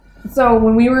So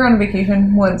when we were on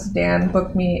vacation once, Dan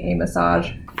booked me a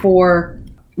massage for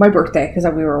my birthday because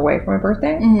we were away for my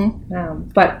birthday. Mm-hmm.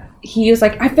 But he was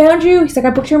like, I found you. He's like,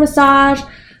 I booked your massage.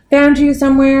 Found you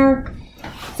somewhere.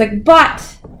 It's like,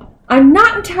 but I'm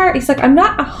not entirely. He's like, I'm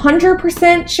not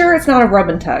 100% sure it's not a rub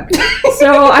and tug.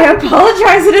 So I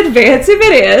apologize in advance if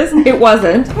it is. It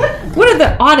wasn't. One of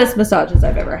the oddest massages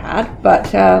I've ever had. But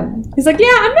he's like,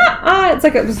 yeah, I'm not. It's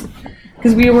like it was.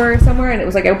 Because we were somewhere and it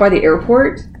was like out by the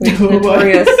airport. Which is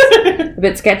notorious, a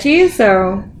bit sketchy.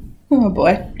 So, oh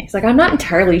boy. He's like, I'm not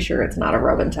entirely sure it's not a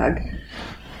rub and tug.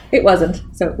 It wasn't.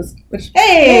 So it was.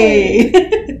 Hey!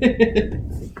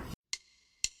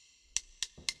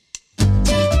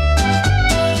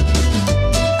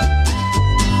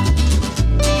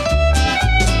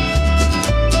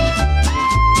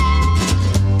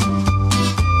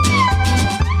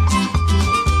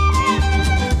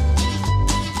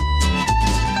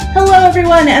 Hello,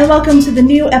 everyone, and welcome to the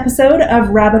new episode of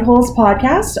Rabbit Holes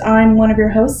Podcast. I'm one of your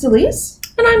hosts, Elise.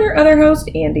 And I'm your other host,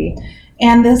 Andy.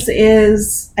 And this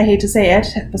is, I hate to say it,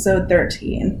 episode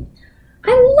 13.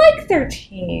 I like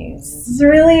 13.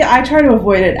 Really, I try to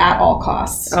avoid it at all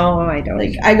costs. Oh, I don't.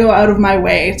 Like, I go out of my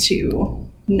way to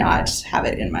not have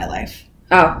it in my life.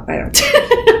 Oh, I don't.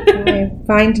 I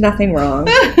find nothing wrong.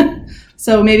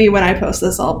 So maybe when I post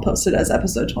this, I'll post it as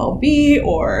episode 12B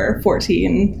or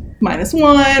 14 minus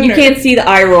 1. You can't see the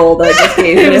eye roll that I just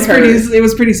gave. It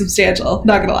was pretty substantial,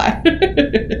 not gonna lie.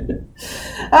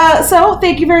 So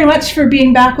thank you very much for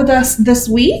being back with us this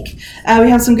week.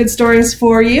 We have some good stories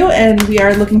for you, and we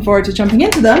are looking forward to jumping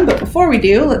into them. But before we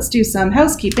do, let's do some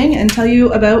housekeeping and tell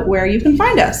you about where you can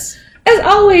find us. As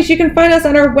always, you can find us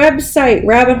on our website,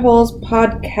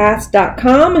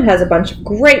 rabbitholespodcast.com. It has a bunch of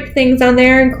great things on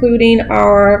there, including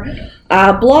our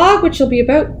blog, which will be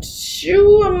about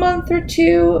a month or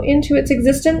two into its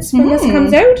existence when this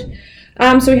comes out.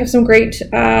 So we have some great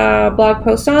blog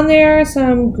posts on there,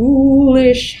 some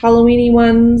ghoulish Halloween-y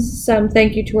ones, some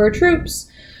thank you to our troops,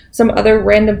 some other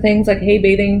random things like hay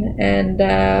bathing and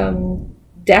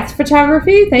death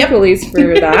photography. Thank you, Elise,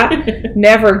 for that.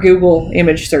 Never Google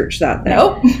image search that thing.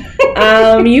 Nope.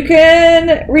 You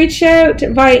can reach out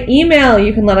via email.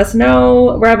 You can let us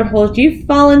know rabbit holes you've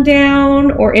fallen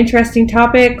down or interesting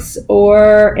topics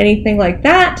or anything like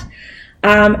that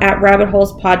at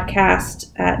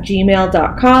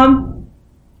rabbitholespodcast@gmail.com.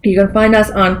 You can find us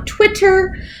on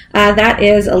Twitter. That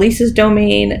is Elise's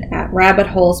domain at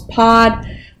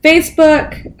rabbitholespod.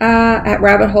 Facebook at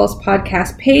Rabbit Holes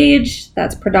Podcast page.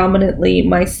 That's predominantly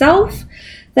myself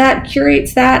that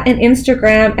curates that. And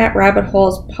Instagram at Rabbit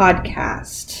Holes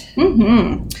Podcast.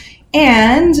 Mm-hmm.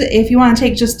 And if you want to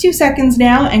take just 2 seconds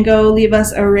now and go leave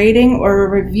us a rating or a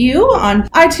review on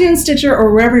iTunes, Stitcher,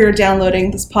 or wherever you're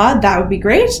downloading this pod, that would be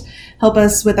great. Help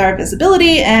us with our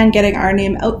visibility and getting our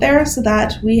name out there so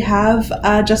that we have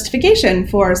justification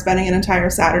for spending an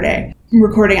entire Saturday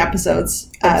recording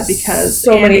episodes because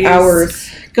so many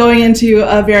hours going into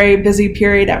a very busy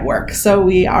period at work. So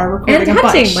we are recording and a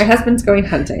hunting. bunch. My husband's going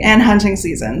hunting. And hunting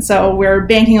season. So we're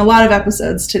banking a lot of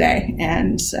episodes today.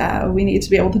 And we need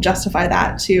to be able to justify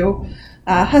that to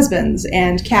husbands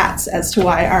and cats as to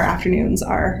why our afternoons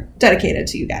are dedicated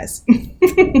to you guys.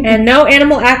 And no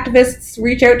animal activists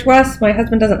reach out to us. My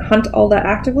husband doesn't hunt all that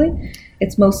actively.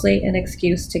 It's mostly an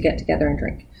excuse to get together and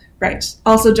drink. Right.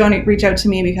 Also, don't reach out to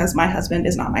me because my husband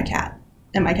is not my cat.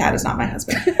 And my cat is not my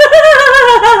husband.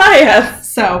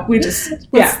 Yes. So we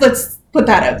let's put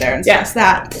that out there and stress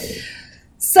that.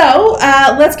 So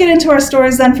let's get into our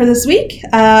stories then for this week.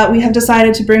 We have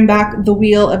decided to bring back the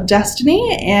Wheel of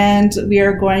Destiny, and we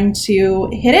are going to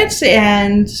hit it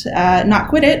and not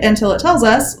quit it until it tells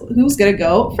us who's going to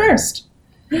go first.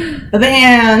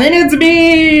 Bam! And it's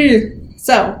me!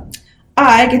 So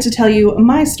I get to tell you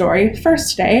my story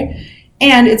first today,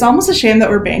 and it's almost a shame that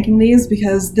we're banking these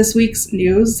because this week's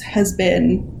news has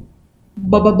been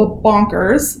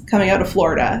bonkers coming out of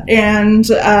Florida, and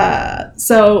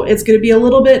so it's going to be a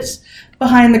little bit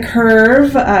behind the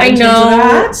curve. I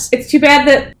know. It's too bad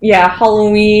that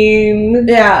Halloween.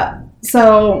 Yeah,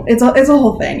 so it's a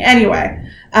whole thing. Anyway,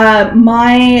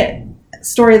 my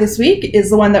story this week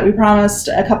is the one that we promised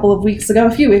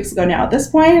a few weeks ago now at this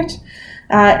point.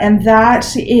 And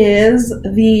that is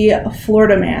the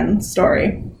Florida man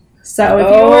story.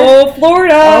 So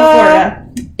Florida.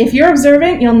 If you're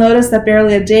observant, you'll notice that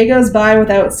barely a day goes by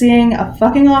without seeing a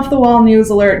fucking off-the-wall news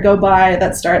alert go by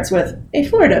that starts with a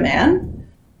Florida man.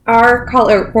 Our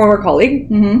former colleague,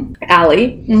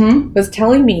 Allie, was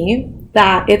telling me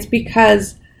that it's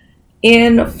because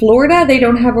in Florida they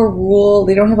don't have a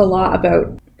law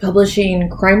about publishing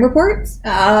crime reports.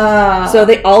 So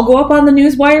they all go up on the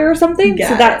newswire or something.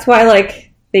 So that's why,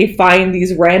 they find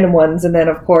these random ones, and then,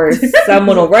 of course,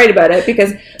 someone will write about it,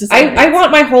 because I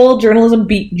want my whole journalism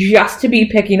beat just to be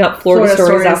picking up Florida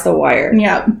stories off the wire.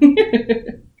 Yeah.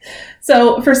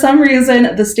 So, for some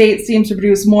reason, the state seems to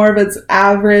produce more of its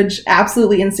average,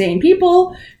 absolutely insane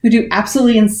people who do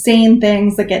absolutely insane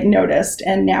things that get noticed.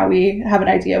 And now we have an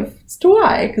idea as to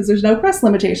why, because there's no press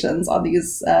limitations on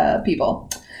these people.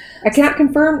 I cannot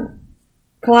confirm.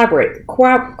 Corroborate.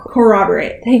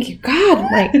 Thank you.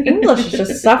 God, my English is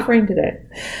just suffering today.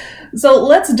 So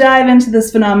let's dive into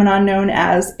this phenomenon known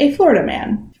as a Florida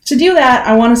man. To do that,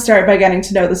 I want to start by getting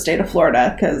to know the state of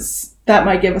Florida, because that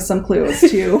might give us some clues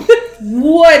to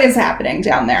what is happening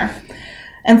down there.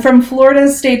 And from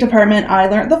Florida's State Department, I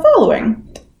learned the following.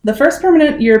 The first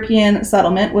permanent European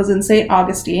settlement was in St.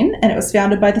 Augustine, and it was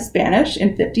founded by the Spanish in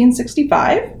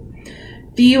 1565.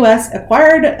 The U.S.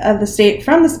 acquired the state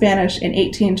from the Spanish in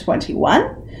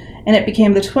 1821, and it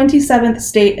became the 27th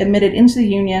state admitted into the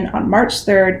Union on March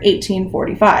 3rd,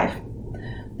 1845.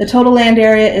 The total land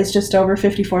area is just over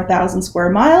 54,000 square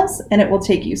miles, and it will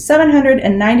take you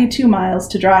 792 miles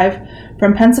to drive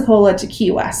from Pensacola to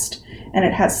Key West, and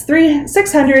it has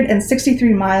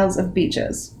 663 miles of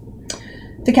beaches.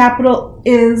 The capital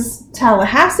is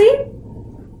Tallahassee.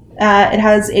 It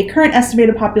has a current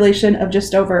estimated population of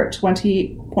just over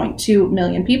 20.2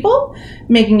 million people,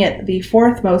 making it the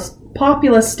fourth most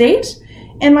populous state,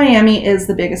 and Miami is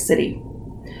the biggest city.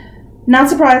 Not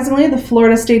surprisingly, the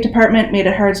Florida State Department made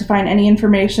it hard to find any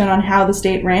information on how the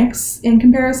state ranks in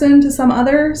comparison to some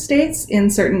other states in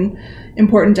certain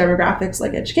important demographics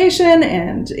like education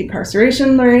and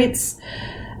incarceration rates.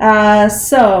 And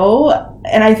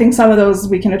I think some of those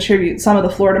we can attribute some of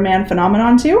the Florida man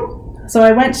phenomenon to. So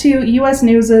I went to US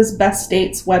News' Best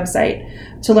States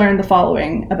website to learn the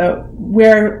following about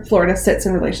where Florida sits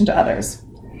in relation to others.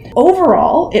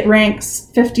 Overall, it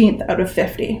ranks 15th out of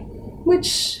 50,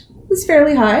 which is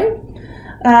fairly high.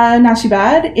 Not too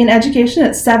bad. In education,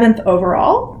 it's 7th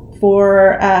overall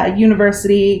for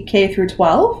university K through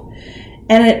 12.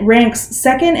 And it ranks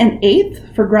 2nd and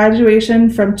 8th for graduation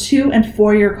from 2- and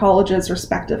 4-year colleges,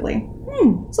 respectively.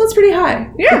 So it's pretty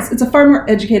high. Yeah. It's a far more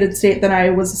educated state than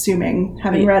I was assuming,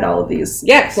 having read all of these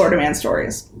Florida man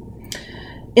stories.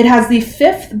 It has the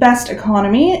 5th best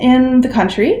economy in the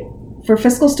country. For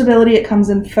fiscal stability, it comes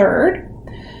in 3rd.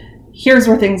 Here's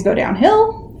where things go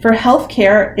downhill. For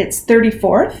healthcare, it's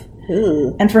 34th.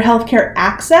 Ooh. And for healthcare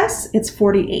access, it's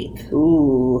 48th.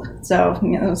 Ooh. So,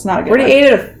 it's not a good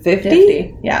 48 out of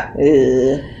 50? Yeah.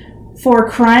 For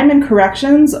crime and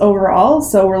corrections overall,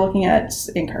 so we're looking at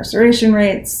incarceration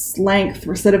rates, length,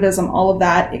 recidivism, all of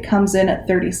that, it comes in at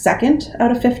 32nd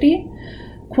out of 50.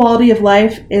 Quality of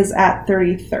life is at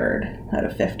 33rd out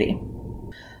of 50.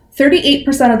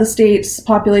 38% of the state's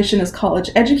population is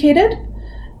college educated.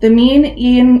 The mean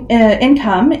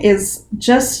income is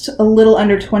just a little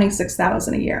under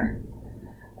 $26,000 a year.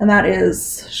 And that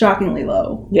is shockingly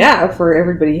low. Yeah, for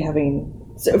it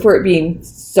being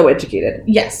so educated.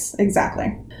 Yes,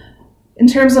 exactly. In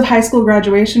terms of high school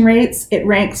graduation rates, it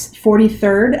ranks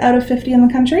 43rd out of 50 in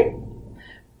the country,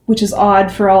 which is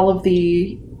odd for all of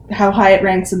how high it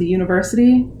ranks in the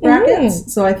university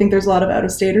brackets. So I think there's a lot of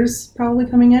out-of-staters probably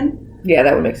coming in. Yeah,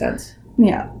 that would make sense.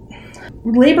 Yeah.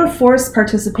 Labor force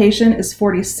participation is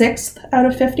 46th out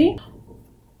of 50.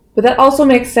 But that also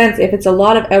makes sense. If it's a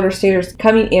lot of out-of-staters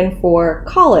coming in for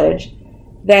college,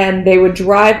 then they would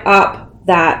drive up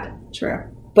that. True.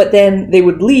 But then they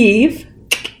would leave,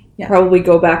 probably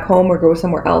go back home or go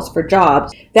somewhere else for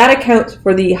jobs. That accounts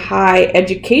for the high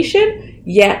education,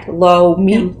 yet low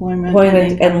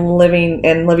employment and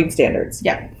living standards.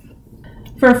 Yeah.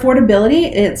 For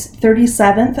affordability, it's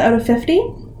 37th out of 50.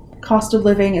 Cost of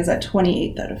living is at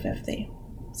 28th out of 50.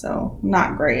 So,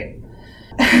 not great.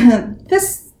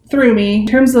 This threw me. In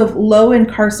terms of low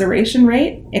incarceration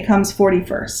rate, it comes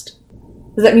 41st.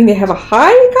 Does that mean they have a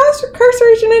high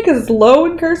incarceration rate because it's low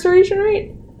incarceration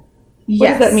rate? Yes.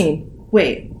 What does that mean?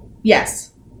 Wait.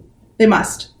 Yes. They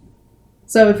must.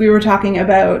 So if we were talking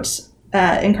about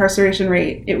incarceration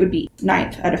rate, it would be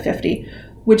 9th out of 50,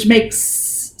 which makes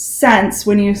sense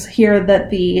when you hear that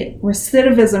the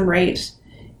recidivism rate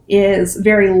is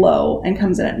very low and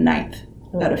comes in at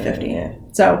 9th out of 50. Yeah.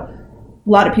 So a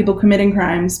lot of people committing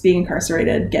crimes, being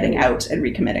incarcerated, getting out and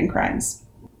recommitting crimes.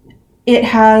 It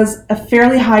has a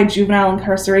fairly high juvenile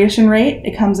incarceration rate.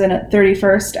 It comes in at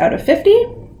 31st out of 50.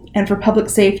 And for public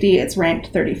safety, it's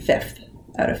ranked 35th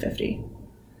out of 50.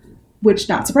 Which,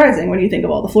 not surprising when you think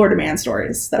of all the Florida man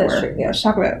stories that we're going to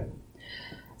talk about.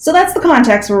 So that's the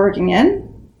context we're working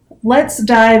in. Let's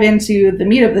dive into the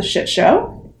meat of the shit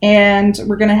show. And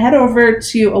we're going to head over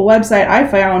to a website I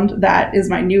found that is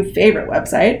my new favorite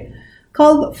website,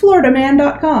 called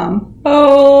FloridaMan.com.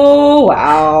 Oh,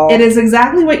 wow. It is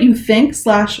exactly what you think /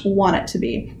 want it to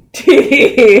be.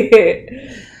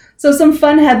 So some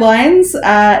fun headlines.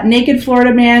 Naked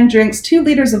Florida man drinks 2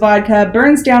 liters of vodka,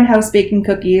 burns down house baking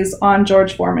cookies on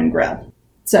George Foreman grill.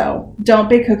 So don't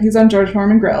bake cookies on George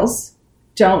Foreman grills.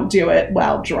 Don't do it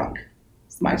while drunk.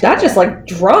 It's my take. That's just like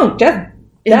drunk. That's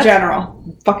in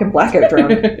general. Fucking blackout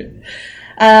drunk.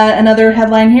 Another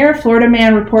headline here. Florida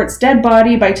man reports dead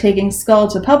body by taking skull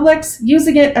to Publix,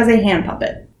 using it as a hand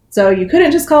puppet. So you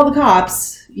couldn't just call the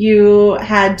cops. You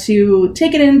had to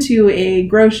take it into a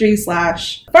grocery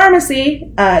 /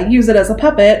 pharmacy, use it as a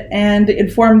puppet, and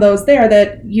inform those there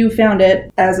that you found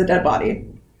it as a dead body.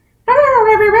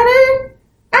 Hello, everybody.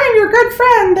 I'm your good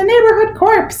friend, the neighborhood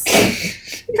corpse.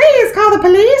 Please call the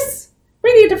police.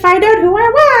 We need to find out who I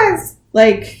was.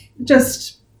 Like,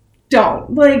 just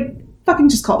don't. Like, fucking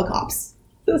just call the cops.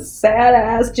 The sad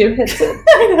ass Jim Henson.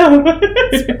 I know.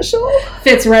 Special.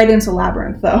 Fits right into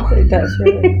Labyrinth, though. It does,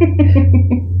 really.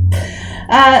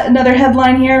 Another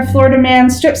headline here. Florida man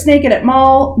strips naked at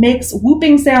mall, makes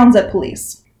whooping sounds at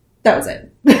police. That was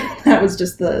it. That was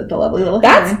just the lovely little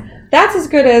headline. That's as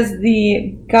good as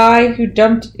the guy who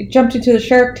jumped into the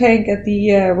shark tank at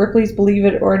the Ripley's Believe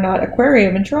It or Not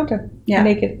aquarium in Toronto. Yeah.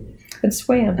 Naked. And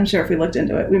swam. I'm sure if we looked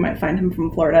into it, we might find him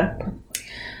from Florida.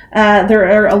 There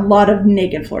are a lot of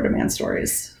naked Florida man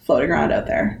stories floating around out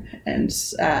there. And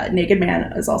naked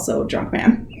man is also drunk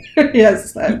man.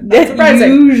 Yes, that's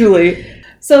surprising. Usually.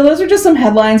 So those are just some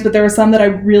headlines, but there were some that I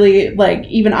really, like,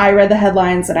 even I read the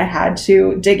headlines and I had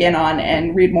to dig in on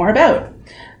and read more about.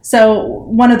 So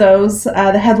one of those,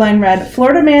 the headline read,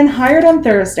 Florida man hired on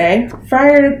Thursday,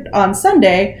 fired on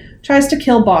Sunday, tries to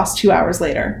kill boss 2 hours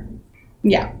later.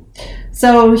 Yeah.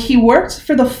 So he worked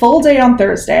for the full day on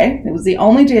Thursday. It was the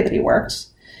only day that he worked.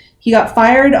 He got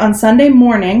fired on Sunday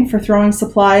morning for throwing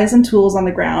supplies and tools on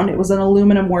the ground. It was an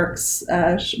aluminum works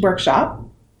workshop.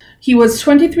 He was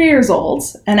 23 years old,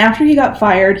 and after he got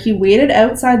fired, he waited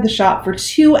outside the shop for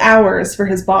 2 hours for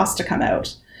his boss to come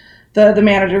out, the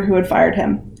manager who had fired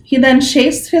him. He then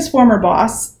chased his former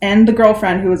boss and the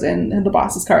girlfriend who was in the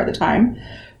boss's car at the time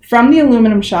from the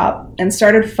aluminum shop and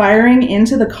started firing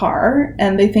into the car,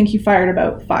 and they think he fired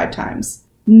about 5 times.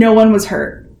 No one was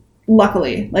hurt,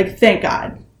 luckily, like, thank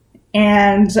God.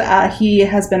 And he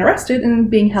has been arrested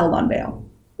and being held on bail.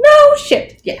 No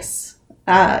shit. Yes.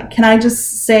 Can I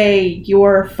just say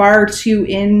you're far too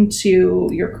into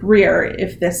your career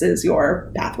if this is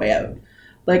your pathway out?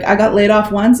 Like, I got laid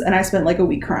off once and I spent like a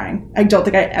week crying. I don't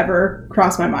think I ever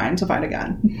crossed my mind to find a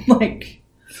gun. Like,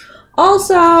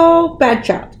 also, bad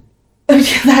shot.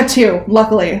 That too,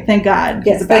 luckily, thank God.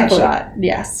 Yes, it's a bad shot.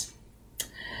 Yes.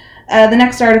 The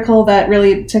next article that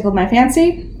really tickled my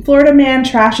fancy. Florida man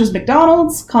trashes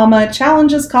McDonald's,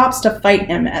 challenges cops to fight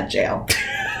him at jail.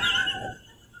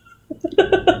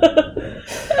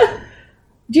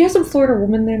 Do you have some Florida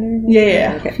woman there?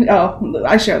 Yeah. Okay. Oh,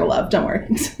 I share the love. Don't worry.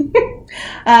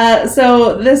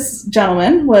 So this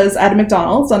gentleman was at a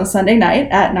McDonald's on a Sunday night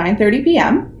at 9:30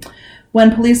 p.m.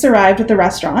 When police arrived at the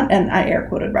restaurant, and I air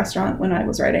quoted restaurant when I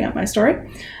was writing up my story,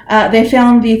 they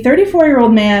found the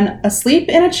 34-year-old man asleep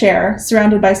in a chair,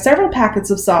 surrounded by several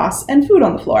packets of sauce and food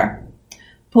on the floor.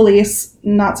 Police,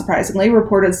 not surprisingly,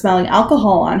 reported smelling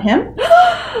alcohol on him,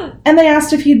 and they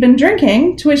asked if he'd been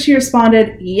drinking, to which he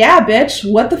responded, "Yeah, bitch,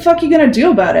 what the fuck you gonna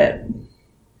do about it?"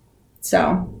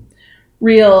 So,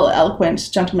 real eloquent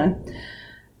gentleman.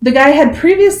 The guy had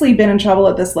previously been in trouble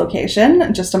at this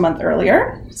location just a month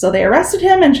earlier, so they arrested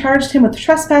him and charged him with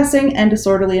trespassing and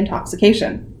disorderly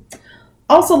intoxication.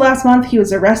 Also last month, he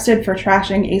was arrested for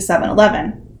trashing a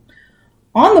 7-Eleven.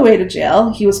 On the way to jail,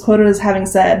 he was quoted as having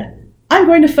said, "I'm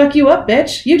going to fuck you up,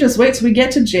 bitch. You just wait till we get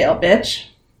to jail, bitch."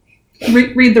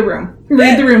 Read the room.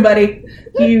 Read the room, buddy.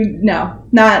 No,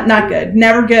 not good.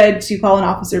 Never good to call an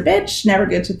officer bitch. Never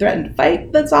good to threaten to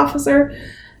fight this officer.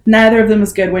 Neither of them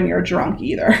is good when you're drunk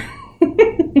either.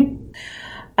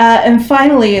 And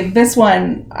finally, this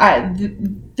one,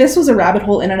 this was a rabbit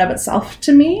hole in and of itself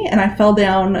to me, and I fell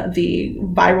down the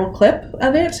viral clip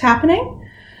of it happening.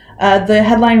 The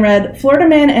headline read, Florida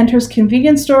man enters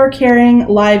convenience store carrying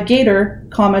live gator,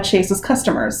 chases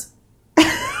customers.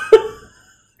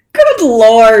 Good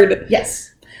Lord.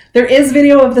 Yes. There is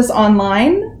video of this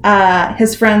online.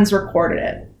 His friends recorded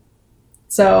it.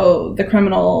 So the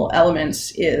criminal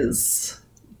element is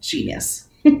genius.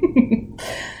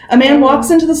 A man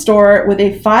walks into the store with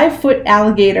a 5-foot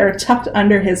alligator tucked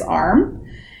under his arm,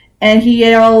 and he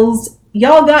yells,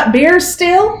 "Y'all got beer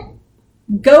still?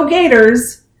 Go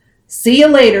Gators! See you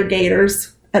later,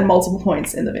 Gators," at multiple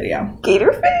points in the video.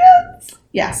 Gator fans?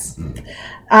 Yes.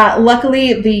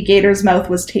 Luckily, the gator's mouth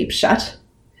was taped shut.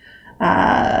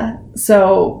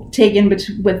 So taken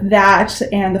with that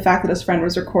and the fact that his friend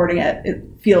was recording it, it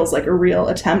feels like a real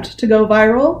attempt to go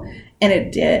viral. And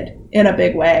it did, in a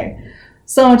big way.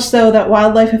 So much so that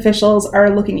wildlife officials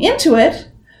are looking into it,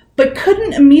 but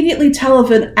couldn't immediately tell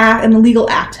if an illegal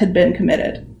act had been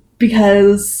committed.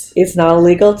 Because it's not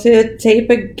illegal to tape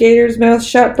a gator's mouth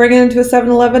shut, bring it into a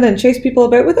 7-Eleven, and chase people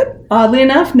about with it? Oddly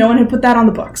enough, no one had put that on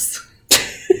the books.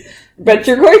 Bet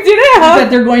you're going to now. Bet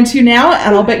they're going to now,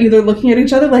 and I'll bet you they're looking at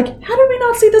each other like, how did we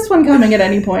not see this one coming at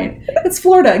any point? It's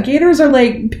Florida. Gators are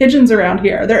like pigeons around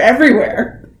here. They're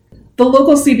everywhere. The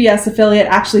local CBS affiliate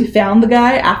actually found the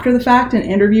guy after the fact and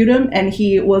interviewed him, and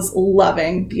he was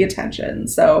loving the attention.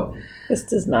 So this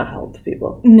does not help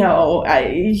people. No,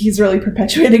 he's really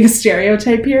perpetuating a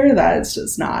stereotype here that's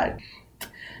just not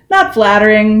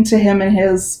flattering to him and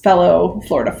his fellow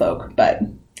Florida folk. But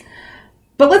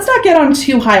let's not get on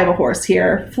too high of a horse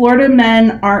here. Florida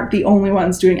men aren't the only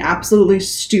ones doing absolutely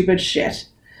stupid shit.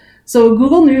 So a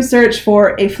Google News search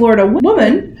for a Florida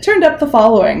woman turned up the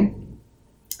following.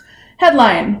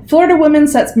 Headline, Florida woman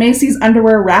sets Macy's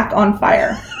underwear rack on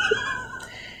fire.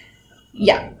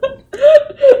 Yeah.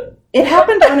 It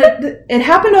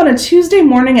happened on a Tuesday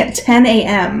morning at 10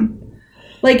 a.m.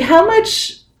 Like,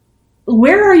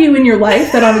 where are you in your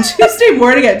life that on a Tuesday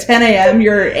morning at 10 a.m.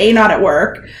 you're A, not at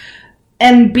work,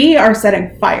 and B, are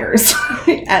setting fires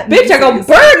at Bitch, I'm gonna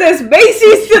burn this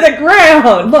Macy's to the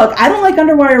ground! Look, I don't like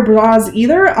underwire bras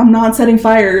either. I'm not setting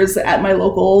fires at my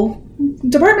local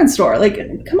department store. Like,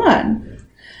 come on.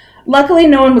 Luckily,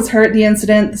 no one was hurt in the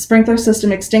incident. The sprinkler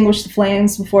system extinguished the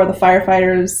flames before the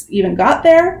firefighters even got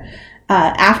there.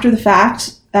 After the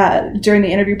fact, during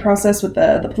the interview process with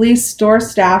the police, store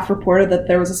staff reported that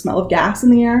there was a smell of gas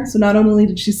in the air. So not only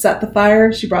did she set the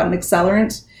fire, she brought an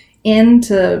accelerant in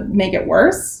to make it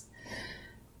worse.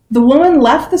 The woman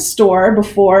left the store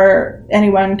before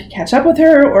anyone could catch up with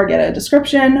her or get a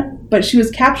description, but she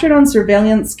was captured on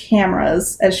surveillance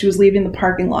cameras as she was leaving the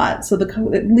parking lot, so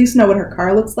at least know what her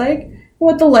car looks like and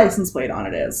what the license plate on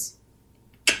it is.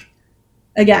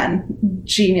 Again,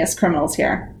 genius criminals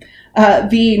here.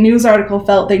 The news article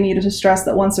felt they needed to stress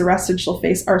that once arrested, she'll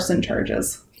face arson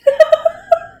charges.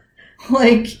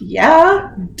 Like,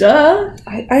 yeah, duh.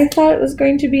 I thought it was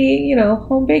going to be,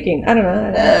 home baking. I don't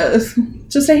know.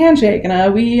 Just a handshake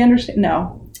and we understand.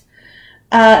 No.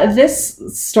 This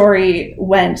story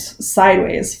went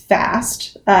sideways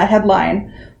fast.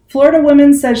 Headline, Florida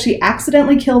woman says she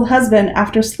accidentally killed husband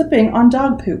after slipping on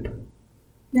dog poop.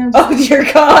 Oh, dear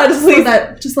God.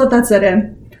 Just let that sit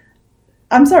in.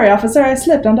 I'm sorry, officer, I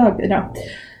slipped on dog. No.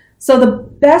 So the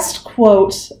best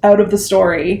quote out of the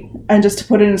story, and just to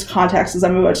put it into context as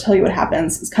I'm about to tell you what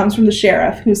happens, comes from the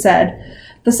sheriff, who said,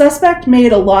 the suspect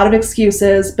made a lot of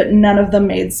excuses, but none of them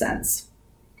made sense.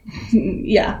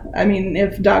 Yeah, I mean,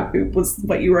 if dog poop was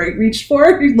what you reached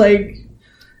for, like,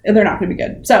 they're not going to be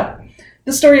good. So,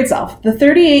 the story itself. The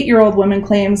 38-year-old woman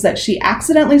claims that she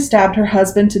accidentally stabbed her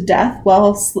husband to death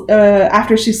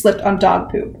after she slipped on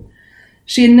dog poop.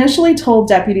 She initially told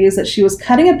deputies that she was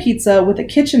cutting a pizza with a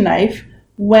kitchen knife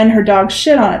when her dog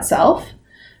shit on itself.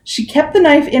 She kept the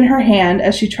knife in her hand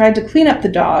as she tried to clean up the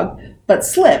dog, but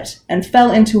slipped and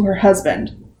fell into her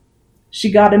husband. She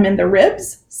got him in the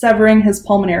ribs, severing his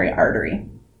pulmonary artery.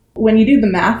 When you do the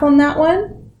math on that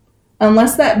one,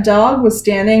 unless that dog was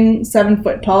standing 7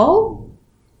 foot tall,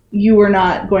 you were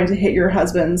not going to hit your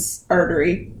husband's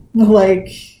artery,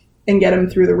 and get him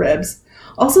through the ribs.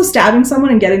 Also, stabbing someone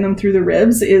and getting them through the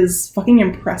ribs is fucking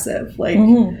impressive.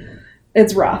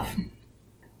 It's rough.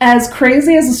 As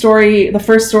crazy as the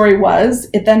first story was,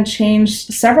 it then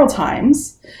changed several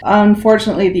times.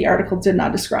 Unfortunately, the article did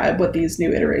not describe what these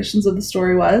new iterations of the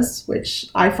story was, which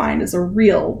I find is a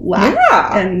real lack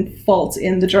and fault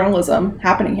in the journalism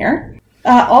happening here.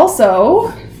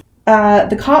 Also,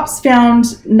 the cops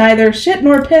found neither shit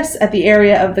nor piss at the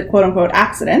area of the quote-unquote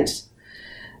accident.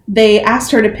 They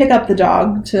asked her to pick up the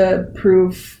dog to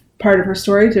prove part of her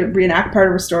story, to reenact part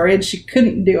of her story, and she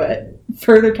couldn't do it,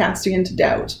 further casting into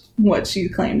doubt what she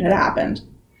claimed had happened.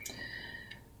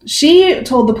 She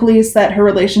told the police that her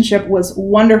relationship was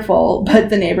wonderful, but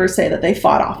the neighbors say that they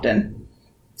fought often.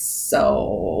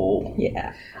 So,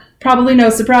 yeah. Probably no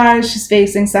surprise, she's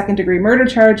facing second-degree murder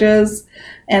charges,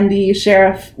 and the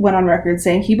sheriff went on record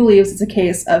saying he believes it's a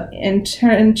case of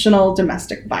intentional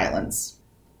domestic violence.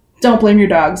 Don't blame your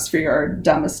dogs for your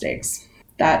dumb mistakes.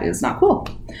 That is not cool.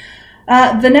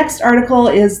 The next article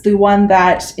is the one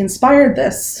that inspired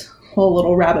this whole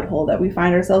little rabbit hole that we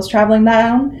find ourselves traveling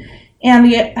down. And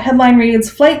the headline reads,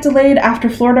 Flight delayed after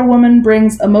Florida woman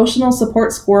brings emotional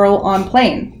support squirrel on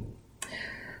plane.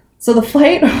 So the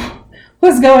flight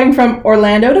was going from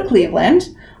Orlando to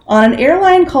Cleveland on an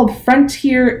airline called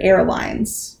Frontier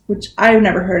Airlines, which I've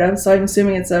never heard of, so I'm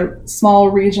assuming it's a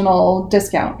small regional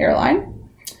discount airline.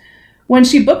 When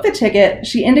she booked the ticket,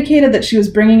 she indicated that she was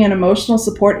bringing an emotional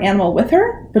support animal with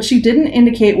her, but she didn't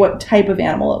indicate what type of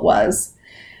animal it was.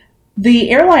 The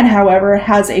airline, however,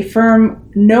 has a firm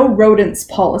no rodents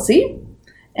policy,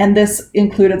 and this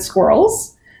included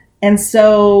squirrels. And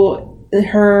so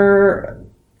her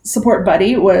support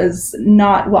buddy was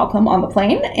not welcome on the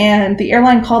plane, and the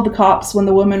airline called the cops when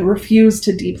the woman refused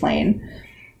to deplane.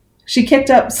 She kicked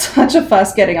up such a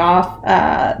fuss getting off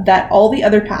that all the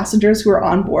other passengers who were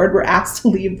on board were asked to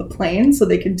leave the plane so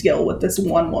they could deal with this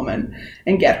one woman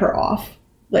and get her off.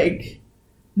 Like,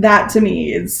 that to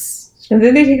me is... And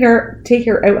then they take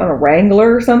her out on a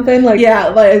Wrangler or something?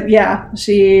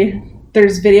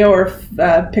 There's video or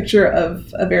picture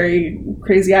of a very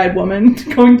crazy-eyed woman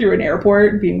going through an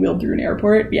airport, being wheeled through an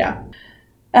airport. Yeah.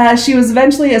 She was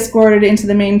eventually escorted into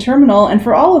the main terminal, and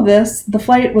for all of this, the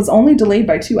flight was only delayed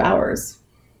by 2 hours.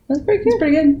 That's pretty good. That's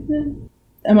pretty good.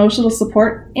 Yeah. Emotional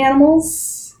support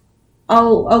animals,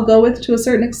 I'll go with to a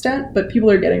certain extent, but people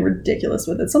are getting ridiculous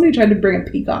with it. Somebody tried to bring a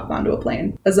peacock onto a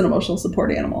plane as an emotional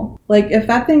support animal. Like, if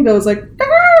that thing goes like,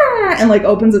 and like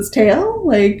opens its tail,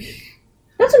 like...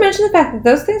 Not to mention the fact that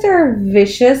those things are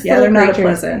vicious. Yeah, they're not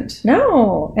pleasant.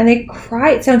 No, and they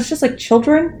cry. It sounds just like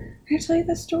children. Can I tell you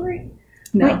this story?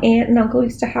 No. My aunt and uncle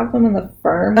used to have them on the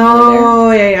farm.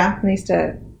 Oh, yeah. And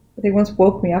they once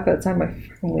woke me up outside my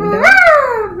fucking window.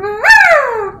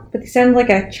 But they sounded like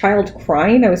a child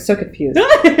crying. I was so confused.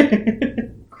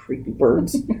 Creepy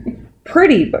birds.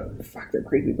 Pretty, but fuck, they're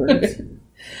creepy birds.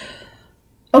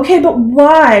 Okay, but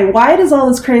why? Why does all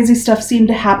this crazy stuff seem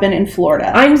to happen in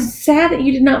Florida? I'm sad that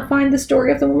you did not find the story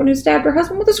of the woman who stabbed her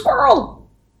husband with a squirrel.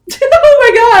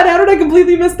 Oh my god, how did I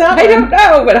completely miss that I don't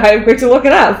know, but I'm quick to look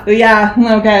it up. Yeah,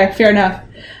 okay, fair enough.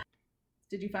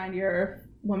 Did you find your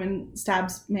woman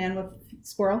stabs man with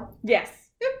squirrel? Yes.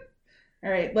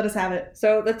 All right, let us have it.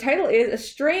 So the title is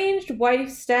Estranged Wife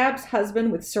Stabs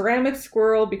Husband with Ceramic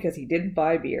Squirrel Because He Didn't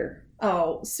Buy Beer.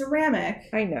 Oh, ceramic.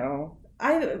 I know.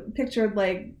 I pictured,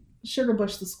 like,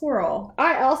 Sugarbush the squirrel.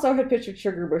 I also had pictured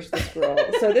Sugarbush the squirrel.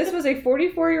 So this was a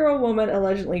 44-year-old woman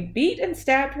allegedly beat and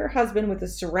stabbed her husband with a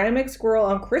ceramic squirrel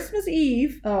on Christmas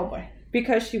Eve. Oh, boy.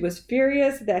 Because she was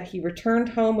furious that he returned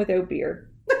home without beer.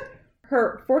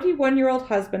 Her 41-year-old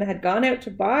husband had gone out to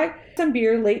buy some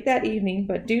beer late that evening,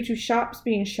 but due to shops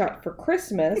being shut for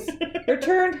Christmas,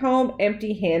 returned home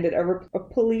empty-handed, a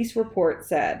police report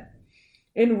said.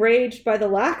 Enraged by the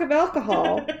lack of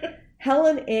alcohol...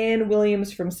 Helen Ann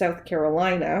Williams from South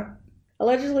Carolina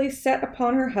allegedly set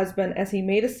upon her husband as he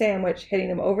made a sandwich, hitting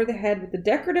him over the head with a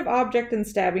decorative object and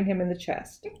stabbing him in the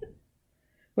chest.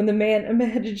 When the man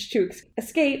managed to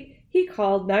escape, he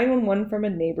called 911 from a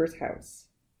neighbor's house.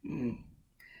 To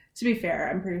be fair,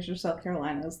 I'm pretty sure South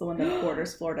Carolina is the one that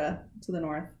borders Florida to the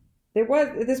north.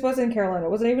 This was in Carolina.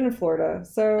 It wasn't even in Florida.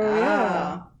 So,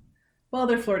 yeah. Well,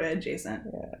 they're Florida adjacent.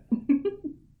 Yeah.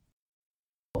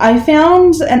 I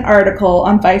found an article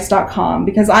on Vice.com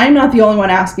because I'm not the only one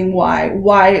asking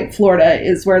why Florida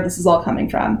is where this is all coming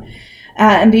from.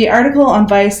 And the article on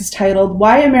Vice is titled,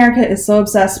 Why America is So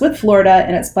Obsessed with Florida,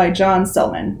 and it's by John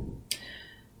Stillman.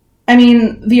 I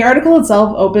mean, the article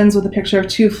itself opens with a picture of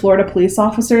 2 Florida police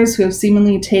officers who have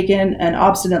seemingly taken an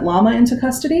obstinate llama into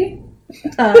custody.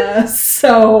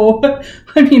 So,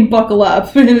 I mean, buckle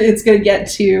up. It's going to get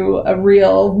to a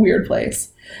real weird place.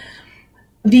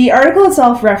 The article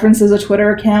itself references a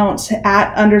Twitter account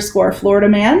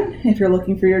 @_FloridaMan. If you're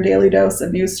looking for your daily dose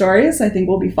of news stories, I think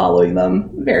we'll be following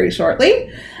them very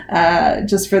shortly,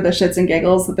 just for the shits and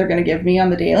giggles that they're going to give me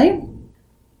on the daily.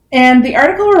 And the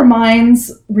article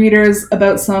reminds readers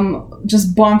about some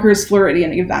just bonkers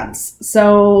Floridian events.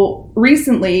 So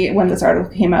recently, when this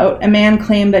article came out, a man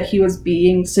claimed that he was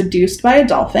being seduced by a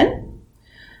dolphin.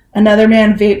 Another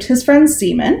man vaped his friend's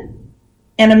semen.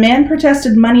 And a man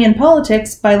protested money in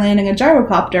politics by landing a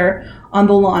gyrocopter on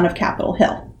the lawn of Capitol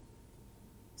Hill.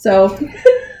 So,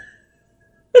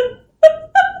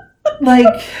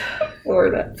 like,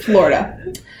 Florida.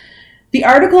 The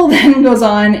article then goes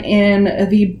on in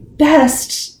the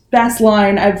best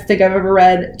line I think I've ever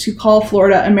read to call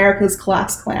Florida America's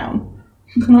class clown.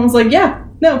 And I was like, yeah,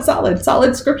 no, solid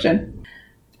description.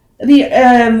 The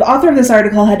author of this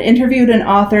article had interviewed an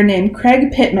author named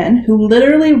Craig Pittman, who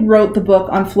literally wrote the book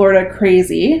on Florida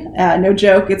Crazy. No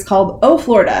joke, it's called Oh,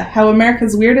 Florida, How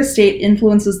America's Weirdest State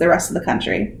Influences the Rest of the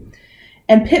Country.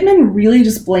 And Pittman really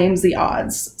just blames the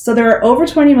odds. So there are over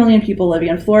 20 million people living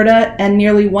in Florida and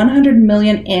nearly 100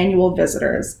 million annual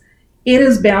visitors. it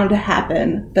is bound to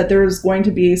happen that there is going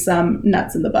to be some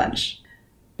nuts in the bunch.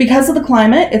 Because of the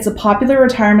climate, it's a popular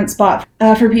retirement spot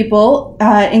for people,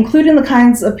 including the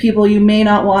kinds of people you may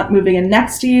not want moving in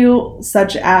next to you,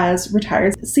 such as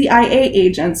retired CIA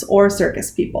agents or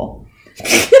circus people.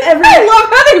 I love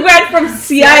how they went from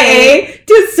CIA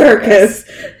to circus.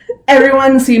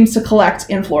 Everyone seems to collect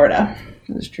in Florida.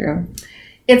 That's true.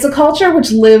 It's a culture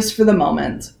which lives for the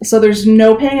moment, so there's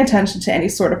no paying attention to any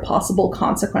sort of possible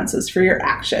consequences for your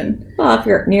action. Well, if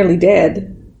you're nearly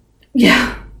dead.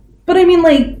 Yeah. But I mean,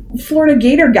 like, Florida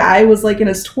Gator guy was, like, in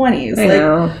his 20s. I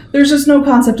know. There's just no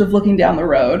concept of looking down the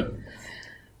road.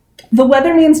 The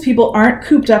weather means people aren't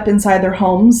cooped up inside their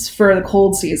homes for the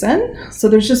cold season, so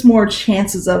there's just more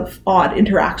chances of odd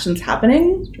interactions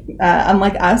happening,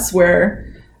 unlike us,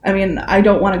 where, I mean, I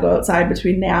don't want to go outside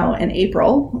between now and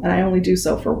April, and I only do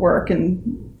so for work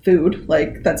and food.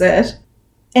 Like, that's it.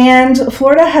 And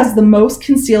Florida has the most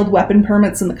concealed weapon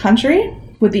permits in the country,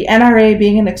 with the NRA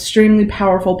being an extremely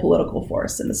powerful political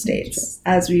force in the states,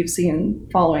 as we've seen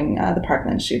following the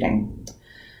Parkland shooting.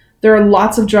 There are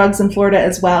lots of drugs in Florida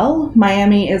as well.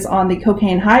 Miami is on the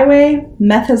cocaine highway,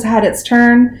 meth has had its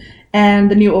turn,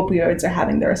 and the new opioids are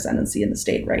having their ascendancy in the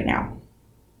state right now.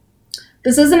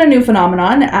 This isn't a new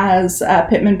phenomenon, as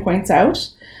Pittman points out.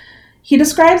 He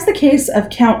describes the case of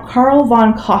Count Carl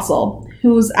von Kossel,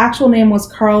 whose actual name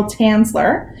was Carl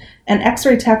Tanzler, an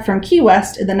X-ray tech from Key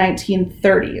West in the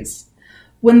 1930s.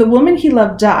 When the woman he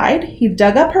loved died, he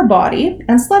dug up her body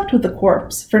and slept with the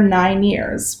corpse for 9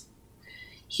 years.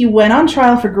 He went on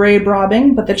trial for grave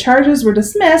robbing, but the charges were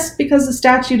dismissed because the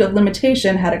statute of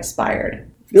limitation had expired.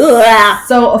 Ugh.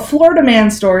 So a Florida man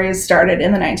story started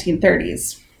in the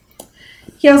 1930s.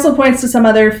 He also points to some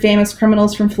other famous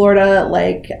criminals from Florida,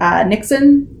 like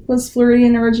Nixon was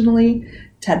Floridian originally,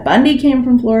 Ted Bundy came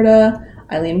from Florida,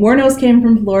 Eileen Wuornos came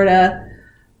from Florida.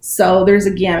 So there's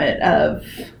a gamut of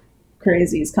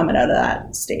crazies coming out of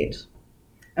that state.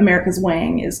 America's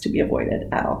Wang is to be avoided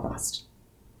at all costs.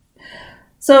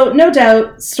 So no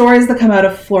doubt, stories that come out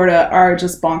of Florida are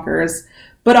just bonkers,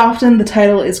 but often the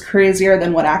title is crazier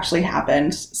than what actually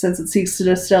happened, since it seeks to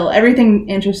distill everything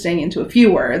interesting into a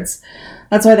few words.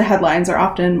 That's why the headlines are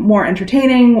often more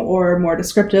entertaining or more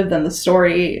descriptive than the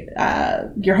story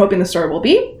you're hoping the story will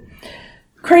be.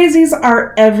 Crazies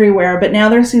are everywhere, but now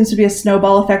there seems to be a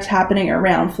snowball effect happening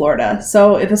around Florida.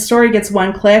 So if a story gets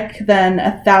 1 click, then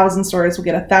 1,000 stories will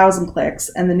get 1,000 clicks,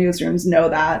 and the newsrooms know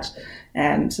that.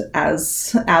 And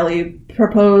as Ali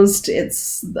proposed,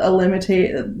 it's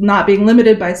not being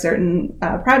limited by certain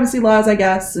privacy laws, I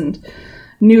guess, and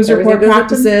news report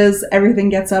practices. Everything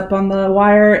gets up on the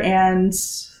wire, and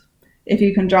if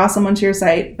you can draw someone to your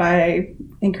site by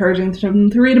encouraging them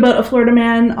to read about a Florida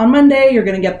man on Monday, you're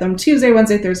going to get them Tuesday,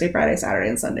 Wednesday, Thursday, Friday, Saturday,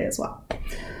 and Sunday as well.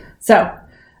 So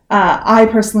I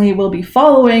personally will be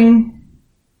following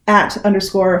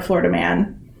 @_Florida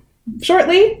man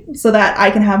shortly so that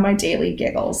I can have my daily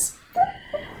giggles.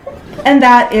 And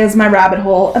that is my rabbit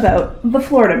hole about the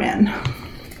Florida man.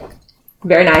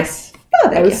 Very nice.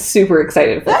 Oh, I was super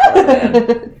excited for Florida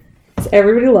man.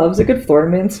 Everybody loves a good Florida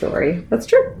man story. That's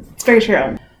true. It's very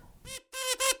true.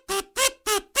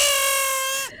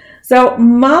 So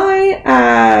my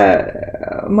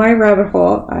rabbit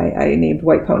hole, I named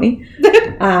White Pony.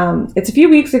 It's a few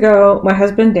weeks ago. My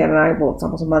husband Dan and I, well, it's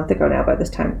almost a month ago now by this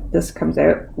time this comes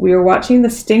out, we were watching the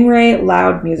Stingray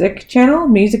Loud music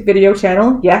video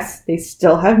channel. Yes, they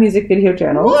still have music video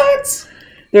channels. What?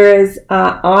 There is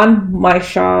on my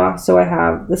Shaw, so I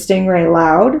have the Stingray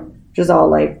Loud, which is all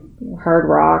like hard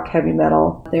rock, heavy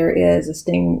metal. There is a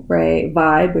Stingray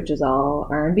Vibe, which is all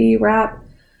R&B rap.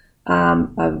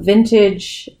 A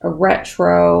vintage, a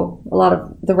retro,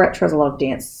 the retro is a lot of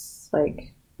dance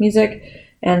like music,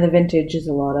 and the vintage is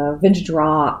a lot of vintage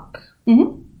rock,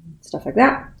 stuff like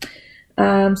that.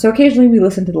 So occasionally we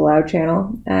listen to the Loud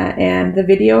channel, and the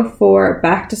video for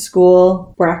Back to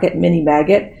School Mini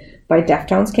Maggot by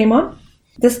Deftones came on.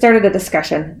 This started a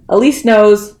discussion. Elise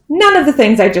knows none of the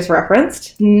things I just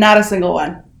referenced. Not a single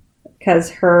one.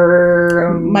 Because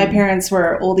my parents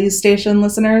were oldies station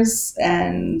listeners,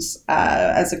 and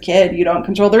as a kid, you don't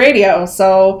control the radio.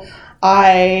 So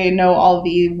I know all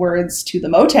the words to the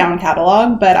Motown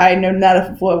catalog, but I know none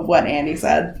of what Andy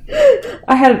said.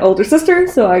 I had an older sister,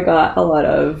 so I got a lot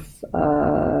of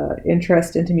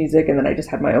interest into music, and then I just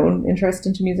had my own interest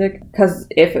into music. Because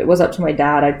if it was up to my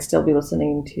dad, I'd still be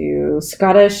listening to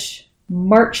Scottish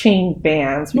marching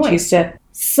bands, which used to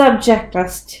subject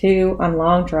us to on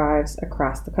long drives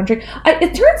across the country.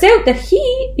 It turns out that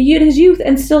he, in his youth,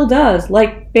 and still does,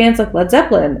 like bands like Led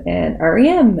Zeppelin and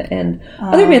R.E.M. and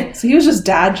other bands. So he was just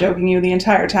dad joking you the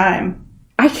entire time.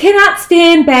 I cannot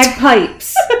stand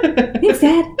bagpipes. Thanks,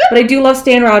 Dad. But I do love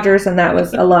Stan Rogers, and that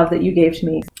was a love that you gave to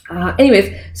me.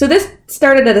 Anyways, so this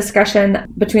started a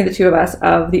discussion between the two of us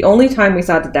of the only time we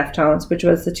saw the Deftones, which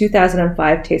was the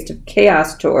 2005 Taste of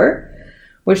Chaos tour,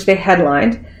 which they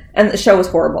headlined. And the show was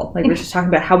horrible. Like, we were just talking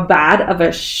about how bad of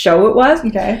a show it was.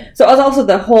 Okay. So it was also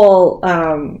the whole...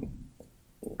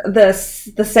 the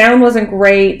sound wasn't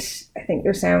great. I think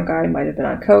their sound guy might have been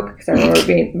on coke, because I remember it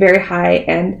being very high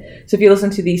end. So if you listen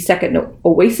to the second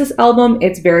Oasis album,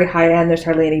 it's very high end. There's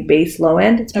hardly any bass low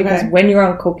end. It's because when you're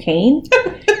on cocaine,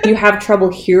 you have trouble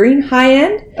hearing high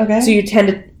end. Okay. So you tend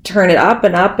to turn it up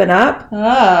and up and up.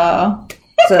 Oh.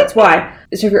 So that's why.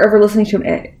 So if you're ever listening to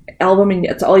an album and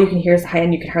it's all you can hear is the high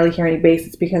end, you can hardly hear any bass,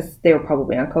 it's because they were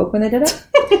probably on coke when they did it.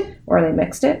 Or they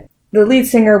mixed it. The lead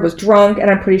singer was drunk, and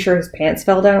I'm pretty sure his pants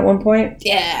fell down at one point.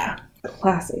 Yeah.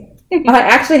 Classy. I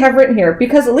actually have written here,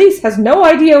 because Elise has no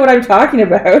idea what I'm talking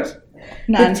about.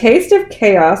 None. The Taste of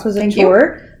Chaos was a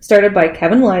tour started by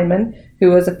Kevin Lyman,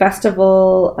 who was a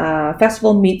festival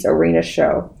meets arena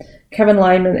show. Kevin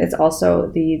Lyman is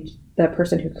also the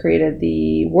person who created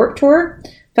the Warped Tour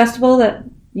festival that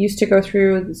used to go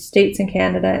through the States and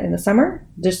Canada in the summer.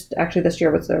 Just actually this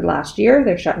year was their last year.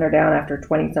 They're shutting her down after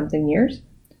 20-something years.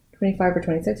 25 or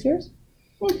 26 years.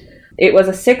 It was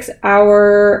a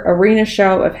 6-hour arena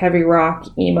show of heavy rock,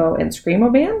 emo, and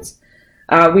screamo bands.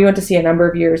 We went to see a number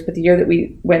of years, but the year that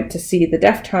we went to see the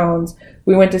Deftones,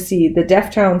 we went to see the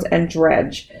Deftones and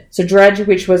Dredge. So Dredge,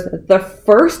 which was the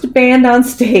first band on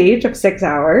stage of 6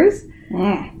 hours,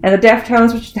 and the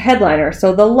Deftones, which is the headliner,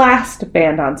 so the last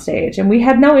band on stage. And we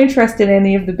had no interest in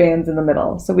any of the bands in the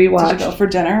middle, so we watched. Did you go for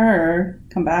dinner or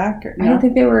come back? Or, no? I don't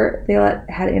think they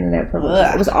had internet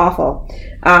privileges. It was awful.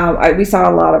 We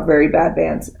saw a lot of very bad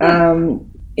bands.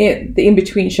 The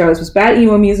in-between shows was bad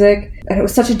emo music, and it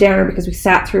was such a downer because we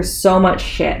sat through so much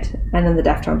shit, and then the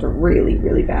Deftones were really,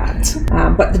 really bad.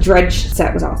 But the Dredge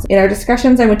set was awesome. In our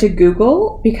discussions, I went to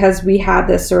Google, because we had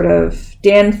this sort of...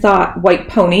 Dan thought White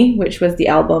Pony, which was the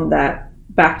album that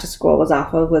Back to School was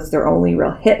off of, was their only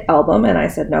real hit album, and I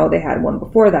said no, they had one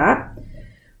before that.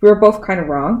 We were both kind of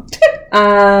wrong.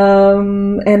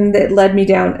 And it led me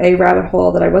down a rabbit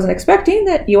hole that I wasn't expecting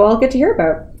that you all get to hear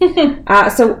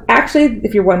about. So actually,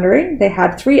 if you're wondering, they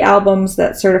had 3 albums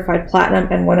that certified platinum,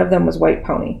 and one of them was White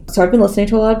Pony. So I've been listening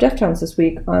to a lot of Deftones this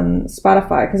week on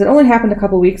Spotify, because it only happened a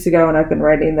couple weeks ago, and I've been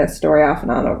writing this story off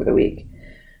and on over the week.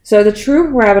 So the true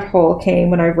rabbit hole came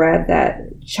when I read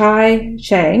that Chai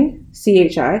Chang,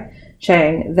 C-H-I,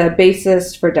 Chang, the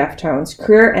bassist for Deftones,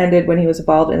 career ended when he was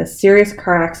involved in a serious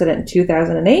car accident in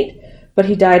 2008, but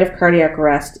he died of cardiac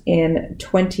arrest in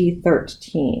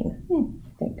 2013.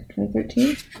 I think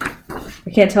 2013? I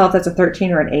can't tell if that's a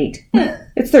 13 or an 8.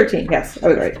 It's 13, yes, I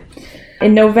was right.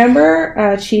 In November,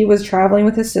 Chi was traveling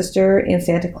with his sister in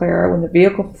Santa Clara when the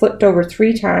vehicle flipped over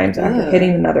 3 times after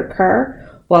hitting another car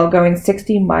while going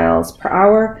 60 miles per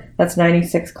hour. That's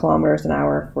 96 kilometers an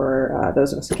hour for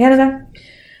those of us in Canada.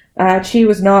 Chi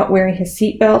was not wearing his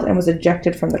seatbelt and was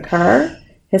ejected from the car.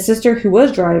 His sister, who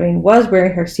was driving, was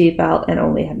wearing her seatbelt and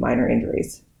only had minor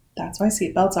injuries. That's why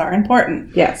seatbelts are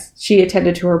important. Yes. She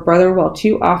attended to her brother while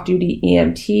 2 off-duty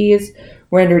EMTs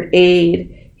rendered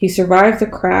aid. He survived the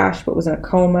crash but was in a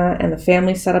coma, and the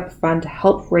family set up a fund to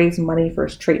help raise money for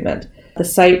his treatment. The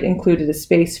site included a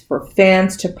space for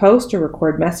fans to post or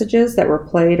record messages that were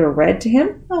played or read to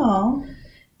him. Aww.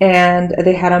 And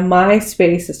they had a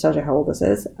MySpace, this tells you how old this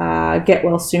is, Get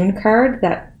Well Soon card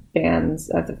that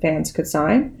the fans could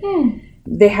sign.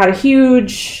 They had a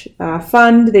huge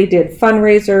fund. They did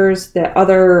fundraisers. The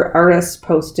other artists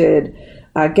posted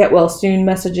Get Well Soon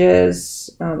messages.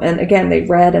 And again, they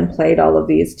read and played all of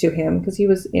these to him because he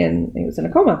was in a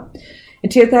coma.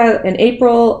 In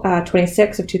April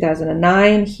 26 of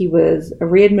 2009, he was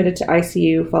readmitted to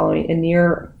ICU following a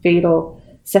near-fatal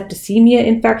septicemia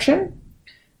infection.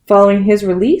 Following his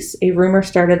release, a rumor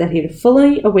started that he had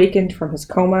fully awakened from his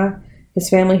coma. His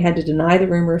family had to deny the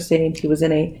rumor, saying he was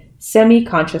in a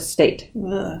semi-conscious state.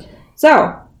 Ugh.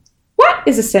 So, what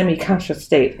is a semi-conscious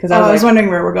state? Because I was wondering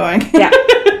where we're going. Yeah.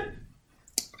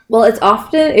 Well,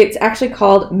 it's actually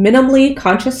called minimally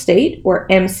conscious state, or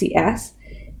MCS,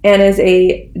 and is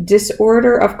a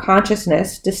disorder of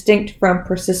consciousness distinct from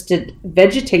persistent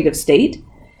vegetative state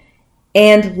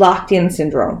and locked-in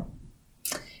syndrome.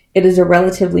 It is a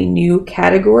relatively new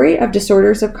category of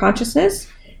disorders of consciousness,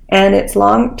 and its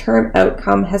long-term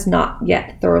outcome has not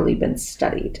yet thoroughly been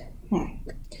studied.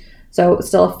 So it's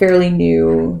still a fairly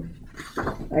new,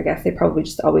 I guess they probably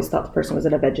just always thought the person was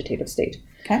in a vegetative state.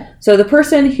 Okay. So the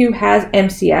person who has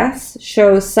MCS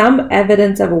shows some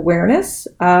evidence of awareness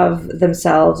of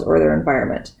themselves or their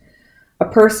environment. A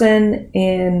person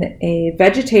in a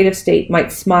vegetative state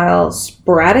might smile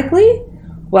sporadically,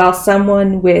 while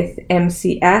someone with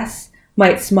MCS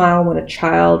might smile when a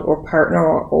child or partner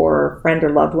or friend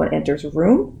or loved one enters a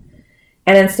room.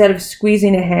 And instead of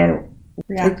squeezing a hand...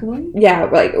 Reactively? Yeah,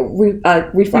 like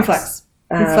reflex.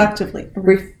 Reflectively.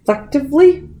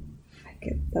 Reflectively?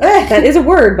 That is a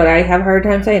word, but I have a hard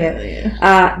time saying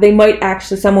it. They might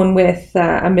actually, someone with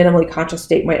a minimally conscious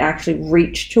state might actually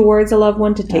reach towards a loved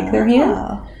one to take their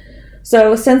hand.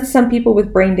 So since some people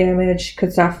with brain damage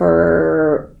could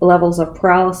suffer levels of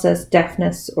paralysis,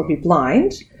 deafness, or be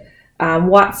blind,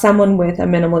 what someone with a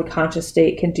minimally conscious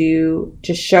state can do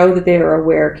to show that they are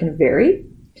aware can vary.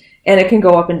 And it can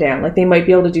go up and down. Like they might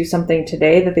be able to do something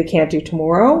today that they can't do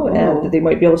tomorrow, and that they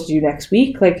might be able to do next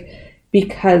week. Like,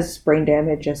 because brain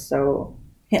damage is so...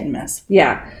 hit and miss.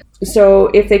 Yeah. So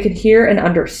if they can hear and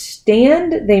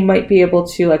understand, they might be able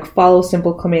to like follow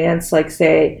simple commands, like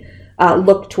say,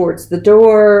 look towards the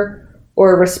door,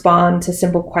 or respond to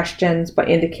simple questions by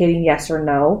indicating yes or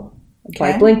no,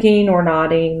 by blinking or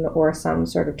nodding, or some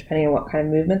sort of, depending on what kind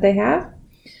of movement they have.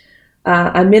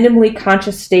 A minimally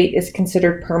conscious state is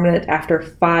considered permanent after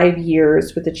 5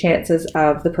 years, with the chances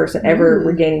of the person ever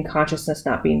regaining consciousness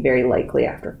not being very likely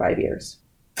after 5 years.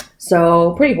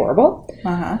 So pretty horrible.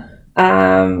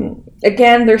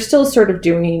 Again, they're still sort of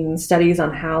doing studies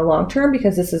on how long-term,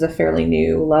 because this is a fairly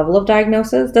new level of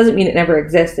diagnosis. Doesn't mean it never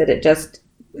existed.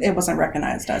 It wasn't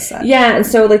recognized as such. Yeah, and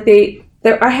so like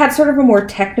I had sort of a more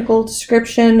technical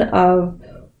description of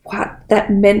what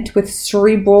that meant with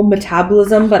cerebral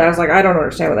metabolism, but I was like, I don't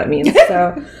understand what that means.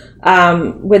 So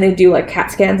when they do like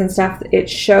CAT scans and stuff, it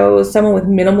shows someone with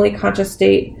minimally conscious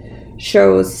state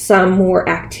shows some more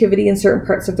activity in certain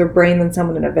parts of their brain than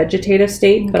someone in a vegetative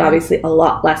state, but obviously a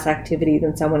lot less activity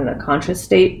than someone in a conscious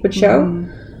state would show.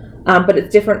 But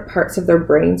it's different parts of their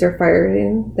brains are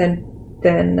firing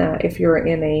than if you're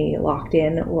in a locked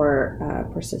in or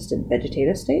persistent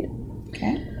vegetative state.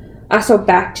 So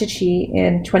back to Chi,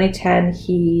 in 2010,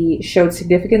 he showed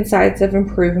significant signs of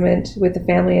improvement, with the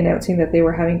family announcing that they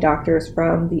were having doctors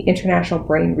from the International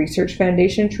Brain Research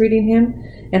Foundation treating him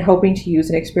and hoping to use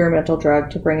an experimental drug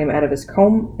to bring him out of his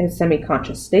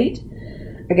semi-conscious state.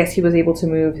 I guess he was able to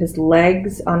move his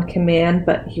legs on command,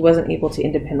 but he wasn't able to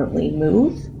independently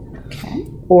move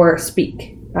or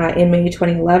speak. In May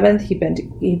 2011, he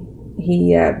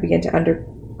began to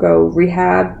undergo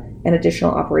rehab and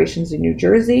additional operations in New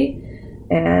Jersey.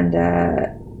 And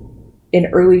in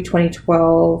early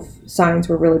 2012, signs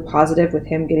were really positive, with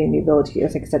him getting the ability,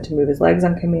 as I said, to move his legs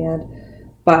on command,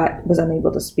 but was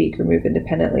unable to speak or move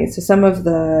independently. So some of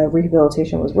the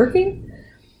rehabilitation was working.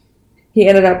 He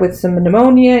ended up with some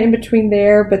pneumonia in between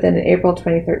there, but then in April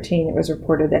 2013, it was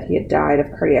reported that he had died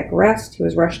of cardiac arrest. He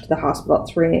was rushed to the hospital at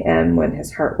 3 a.m. where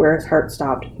his heart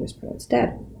stopped. He was pronounced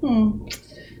dead.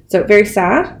 So very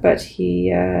sad, but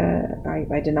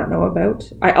I did not know about.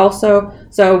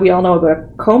 So we all know about a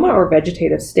coma or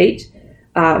vegetative state.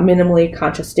 Minimally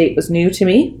conscious state was new to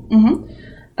me.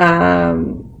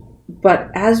 But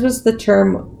as was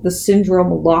the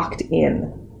syndrome locked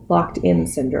in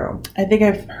syndrome. I think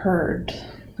I've heard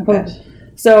of it.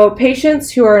 So patients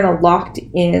who are in a locked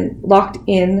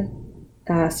in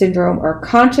syndrome are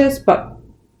conscious but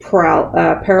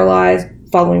paralyzed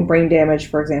following brain damage,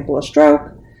 for example, a stroke.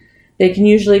 They can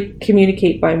usually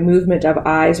communicate by movement of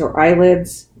eyes or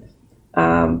eyelids,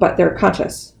 but they're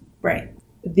conscious. Right.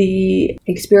 The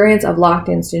experience of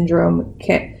locked-in syndrome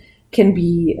can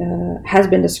be has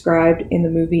been described in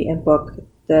the movie and book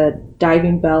The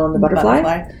Diving Bell and the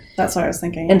Butterfly. That's what I was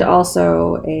thinking. And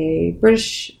also a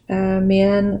British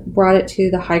man brought it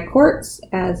to the high courts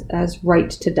as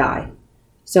right to die,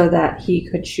 so that he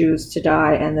could choose to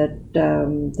die and that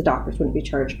the doctors wouldn't be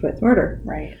charged with murder.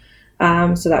 Right.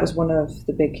 So that was one of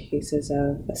the big cases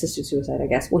of assisted suicide, I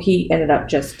guess. Well, he ended up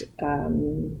just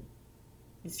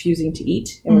refusing to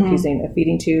eat and refusing a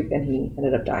feeding tube, and he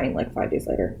ended up dying like 5 days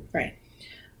later. Right.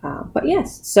 But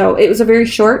yes, so it was a very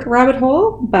short rabbit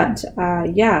hole, but so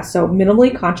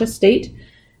minimally conscious state.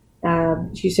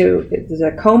 So there's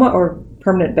a coma or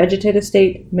permanent vegetative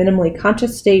state, minimally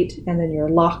conscious state, and then your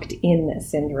locked in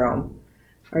syndrome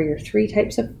are your 3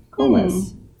 types of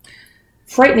comas.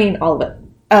 Frightening, all of it.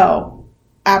 Oh,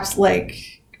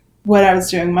 like when I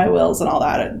was doing my wills and all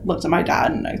that, I looked at my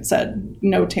dad and I said,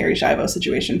 no Terri Schiavo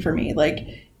situation for me. Like,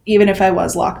 even if I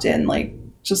was locked in, like,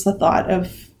 just the thought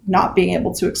of not being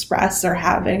able to express or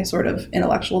have any sort of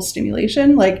intellectual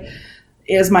stimulation, like,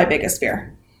 is my biggest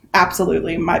fear.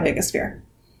 Absolutely my biggest fear.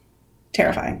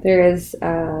 Terrifying. There is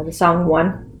the song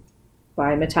One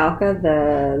by Metallica.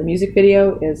 The music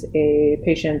video is a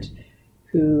patient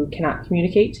who cannot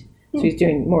communicate. So he's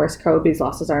doing Morse code, but he's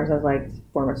lost his arms as like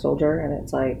former soldier, and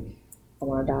it's like, I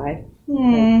want to die.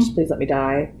 Like, just please let me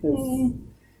die.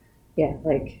 Yeah,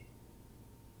 like,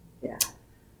 yeah.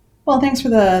 Well, thanks for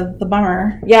the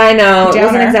bummer. Yeah, I know. It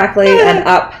wasn't exactly an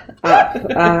up.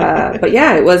 But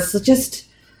yeah, it was just,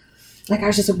 like, I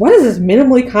was just like, what is this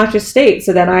minimally conscious state?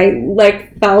 So then I,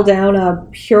 like, fell down a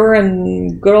pure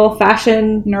and good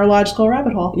old-fashioned... neurological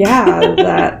rabbit hole. Yeah,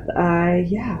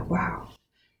 wow.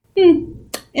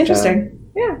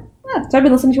 Interesting. So I've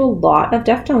been listening to a lot of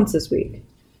Deftones this week.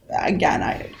 Again,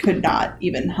 I could not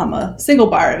even hum a single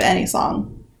bar of any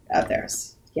song of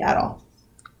theirs at all.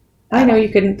 I know you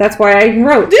couldn't. That's why I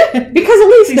wrote. Because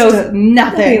Elise knows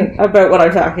nothing about what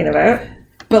I'm talking about.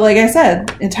 But like I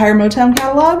said, entire Motown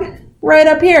catalog, right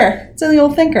up here. It's in the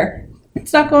old thinker.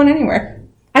 It's not going anywhere.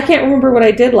 I can't remember what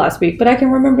I did last week, but I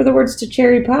can remember the words to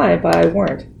Cherry Pie by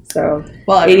Warrant. So,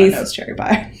 well, everyone knows Cherry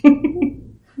Pie.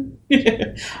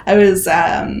 I was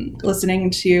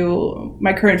listening to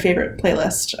my current favorite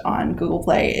playlist on Google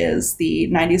Play is the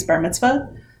 90s Bar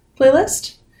Mitzvah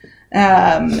playlist.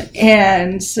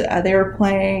 And they were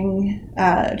playing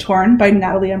Torn by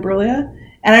Natalie Imbruglia.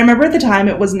 And I remember at the time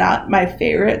it was not my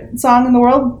favorite song in the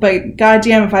world, but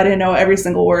goddamn if I didn't know every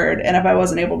single word and if I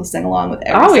wasn't able to sing along with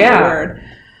every single word.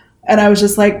 And I was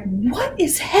just like, what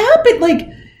is happening? Like,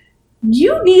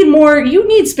 you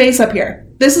need space up here.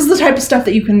 This is the type of stuff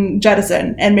that you can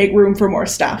jettison and make room for more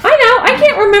stuff. I know. I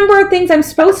can't remember things I'm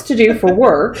supposed to do for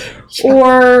work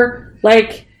or,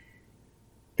 like,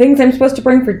 things I'm supposed to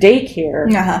bring for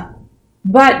daycare.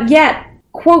 But yet,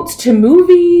 quotes to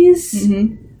movies,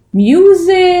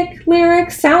 music,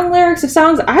 lyrics, sound lyrics of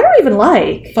songs I don't even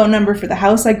like. Phone number for the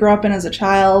house I grew up in as a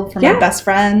child, for my best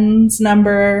friend's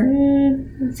number.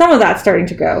 Some of that's starting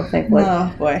to go, thankfully.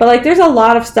 Oh, boy. But, like, there's a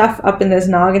lot of stuff up in this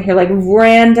noggin here, like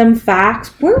random facts.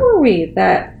 Where were we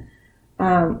that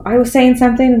I was saying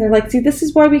something and they're like, see, this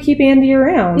is why we keep Andy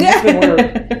around.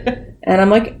 And I'm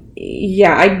like,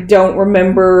 yeah, I don't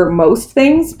remember most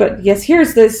things, but yes,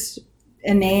 here's this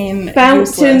inane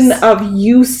fountain of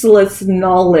useless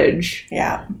knowledge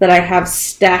that I have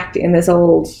stacked in this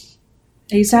old...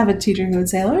 I used to have a teacher who would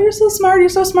say, oh, you're so smart,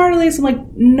 Elise. I'm like,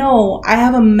 no, I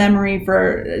have a memory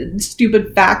for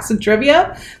stupid facts and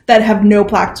trivia that have no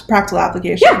practical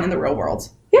application in the real world.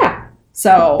 Yeah.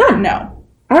 So, no.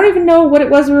 I don't even know what it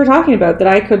was we were talking about that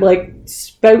I could, like,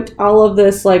 spout all of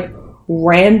this, like,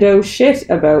 rando shit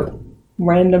about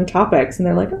random topics. And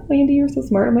they're like, oh, Andy, you're so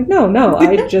smart. I'm like, no,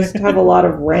 I just have a lot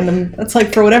of random... It's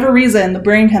like, for whatever reason, the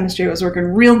brain chemistry was working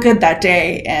real good that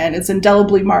day, and it's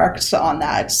indelibly marked on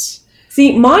that.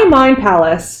 See, my mind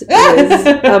palace is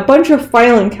a bunch of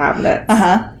filing cabinets.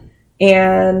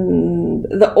 And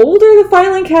the older the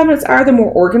filing cabinets are, the more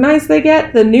organized they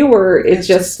get. The newer, it's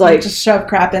just like... just shove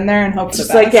crap in there and hope for the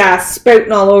best. Just like,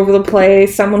 spouting all over the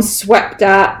place. Someone swept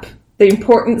up the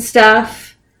important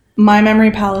stuff. My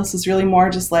memory palace is really more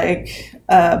just like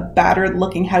a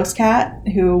battered-looking house cat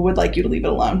who would like you to leave it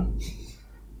alone.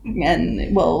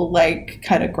 And will, like,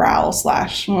 kind of growl /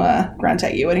 grunt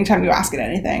at you anytime you ask it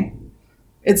anything.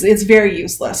 It's very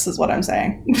useless, is what I'm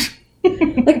saying.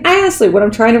 Like, honestly, when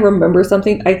I'm trying to remember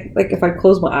something, if I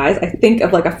close my eyes, I think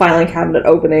of, like, a filing cabinet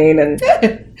opening and...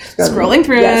 scrolling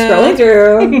through. Yeah, scrolling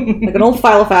through. Like an old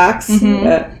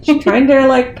Filofax. Just trying to,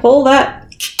 like, pull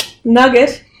that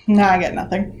nugget. No, I get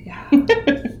nothing. Yeah.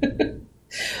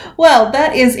 Well,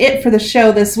 that is it for the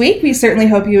show this week. We certainly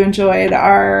hope you enjoyed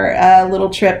our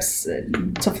little trips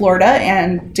to Florida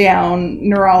and down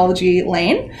neurology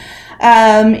lane.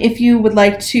 If you would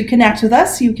like to connect with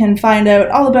us, you can find out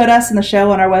all about us and the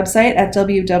show on our website at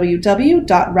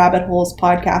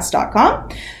www.rabbitholespodcast.com.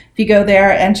 If you go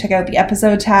there and check out the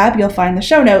episode tab, you'll find the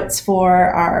show notes for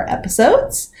our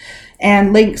episodes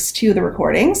and links to the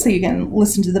recordings so you can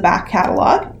listen to the back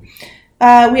catalog.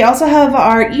 We also have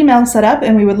our email set up,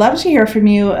 and we would love to hear from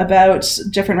you about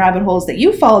different rabbit holes that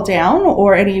you fall down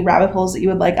or any rabbit holes that you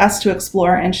would like us to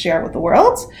explore and share with the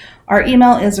world. Our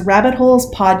email is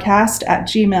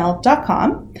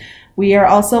rabbitholespodcast@gmail.com. We are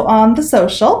also on the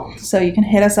social, so you can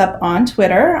hit us up on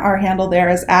Twitter. Our handle there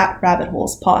is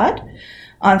 @rabbitholespod.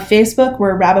 On Facebook,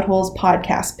 we're Rabbit Holes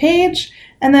Podcast page.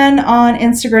 And then on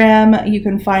Instagram, you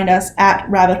can find us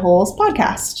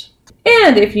 @rabbitholespodcast.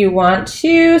 And if you want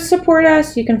to support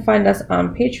us, you can find us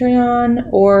on Patreon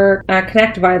or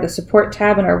connect via the support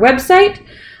tab on our website.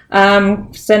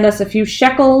 Send us a few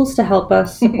shekels to help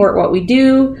us support what we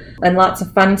do, and lots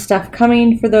of fun stuff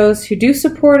coming for those who do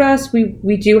support us.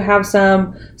 We do have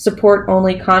some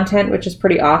support-only content, which is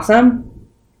pretty awesome,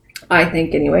 I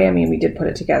think, anyway. I mean, we did put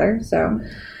it together, so...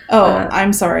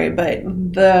 I'm sorry, but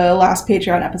the last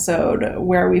Patreon episode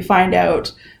where we find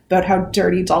out about how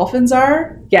dirty dolphins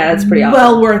are. Yeah, that's pretty awesome.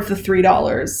 Well worth the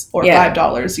 $3 or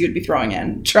 $5 you'd be throwing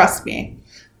in. Trust me.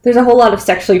 There's a whole lot of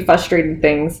sexually frustrated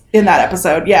things. In that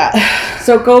episode, yeah.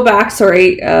 So go back,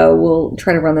 sorry, we'll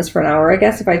try to run this for an hour, I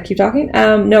guess, if I keep talking.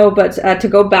 To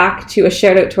go back to a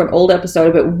shout out to an old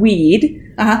episode about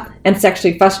weed and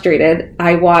sexually frustrated,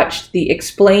 I watched the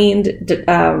Explained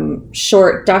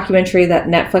short documentary that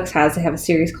Netflix has. They have a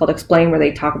series called Explain where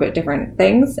they talk about different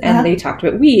things, and they talked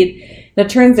about weed. And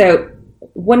it turns out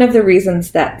one of the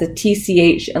reasons that the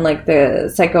TCH and like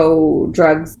the psycho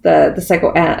drugs, the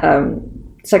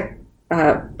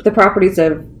properties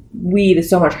of weed is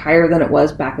so much higher than it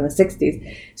was back in the 60s.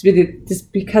 It's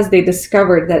because they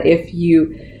discovered that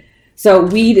so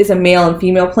weed is a male and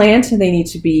female plant, and they need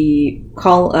to be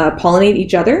pollinate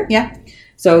each other. Yeah.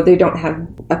 So they don't have,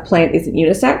 a plant isn't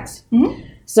unisex. Mm-hmm.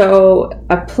 So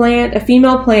a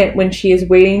female plant, when she is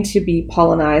waiting to be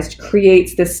pollinized,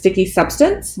 creates this sticky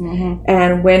substance. Mm-hmm.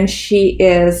 And when she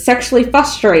is sexually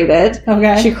frustrated,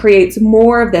 she creates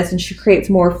more of this, and she creates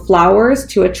more flowers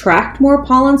to attract more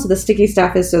pollen. So the sticky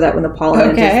stuff is so that when the pollen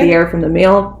enters the air from the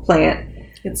male plant,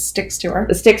 it sticks to her.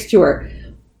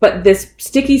 But this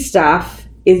sticky stuff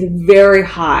is very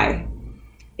high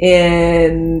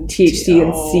in THC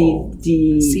and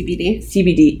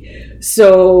CBD.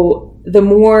 So the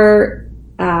more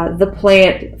the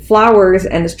plant flowers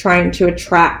and is trying to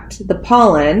attract the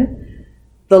pollen,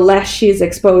 the less she's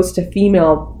exposed to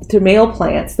male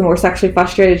plants, the more sexually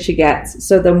frustrated she gets.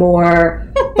 So the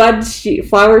more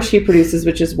flowers she produces,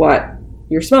 which is what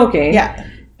you're smoking. Yeah.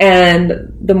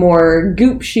 And the more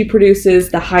goop she produces,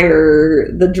 the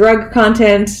higher the drug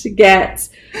content gets.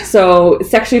 So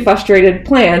sexually frustrated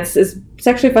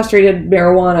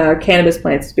marijuana, cannabis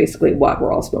plants is basically what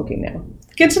we're all smoking now.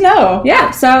 Good to know. Yeah,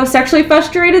 so sexually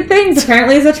frustrated things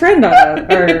apparently is a trend on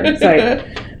our site.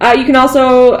 You can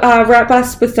also wrap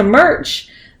us with some merch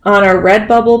on our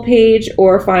Redbubble page,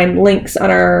 or find links on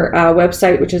our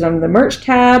website, which is on the merch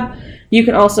tab. You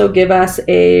can also give us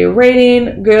a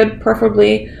rating, good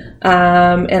preferably,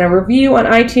 and a review on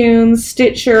iTunes,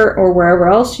 Stitcher, or wherever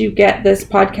else you get this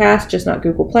podcast, just not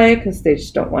Google Play, because they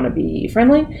just don't want to be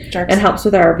friendly. Jerks. And helps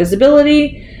with our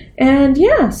visibility. And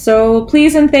yeah, so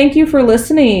please and thank you for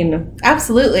listening.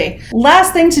 Absolutely.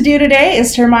 Last thing to do today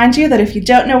is to remind you that if you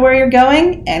don't know where you're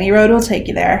going, any road will take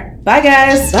you there. Bye,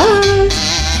 guys.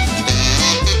 Bye.